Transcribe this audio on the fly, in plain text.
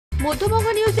মধ্যবঙ্গ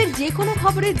নিউজের যে কোনো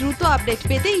খবরের দ্রুত আপডেট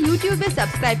পেতে ইউটিউবে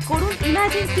সাবস্ক্রাইব করুন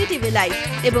ইমাজিnctvlive লাইভ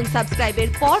এবং সাবস্ক্রাইবের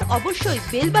পর অবশ্যই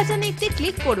বেল বাটনে একটি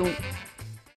ক্লিক করুন।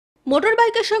 মোটর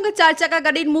বাইকের সঙ্গে 4 চাকা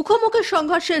গাড়ির মুখোমুখি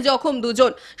সংঘর্ষে জখম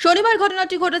দুজন। শনিবার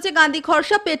ঘটনাটি ঘটেছে গান্ধী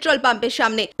খরসা পেট্রোল পাম্পের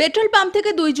সামনে। পেট্রোল পাম্প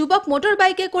থেকে দুই যুবক মোটর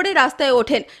বাইকে করে রাস্তায়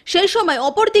ওঠেন। সেই সময়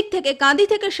অপর দিক থেকে কান্দি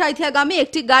থেকে সাঁইথিয়াগামী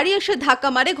একটি গাড়ি এসে ধাক্কা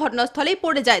মারে ঘটনাস্থলেই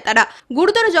পড়ে যায় তারা।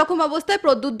 গুরুতর জখম অবস্থায়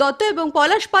প্রদ্যুৎ দত্ত এবং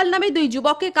পলাশ পাল নামে দুই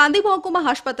যুবককে কান্দি মহকুমা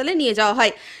হাসপাতালে নিয়ে যাওয়া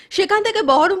হয়। সেখান থেকে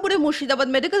বহরমপুরে মুর্শিদাবাদ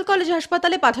মেডিকেল কলেজ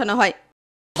হাসপাতালে পাঠানো হয়।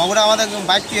 বাবুরা আমাদের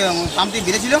বাইক পাম্প থেকে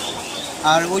বেরিয়েছিল,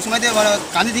 আর ওই সময়তে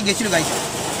কান্দি থেকে গেছিল গাড়িটা,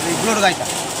 এই বুলোর গাড়িটা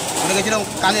ওটা গেছিল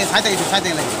কান্দি সাইতে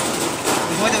লাগে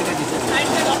ওই সময়তে ওটা দিয়েছিল।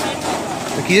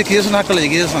 কিসের সঙ্গে হাঁটতে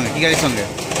লেগেছে? কিসের সঙ্গে? কি গাড়ির সঙ্গে?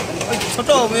 ওই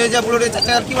ছোটো মেয়ে যা বুলোর 4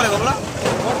 চাকার কী বলে বাবুরা?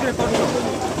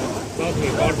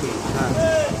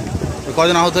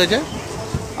 কজন আহত হয়েছে?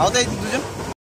 আহত 2 জন।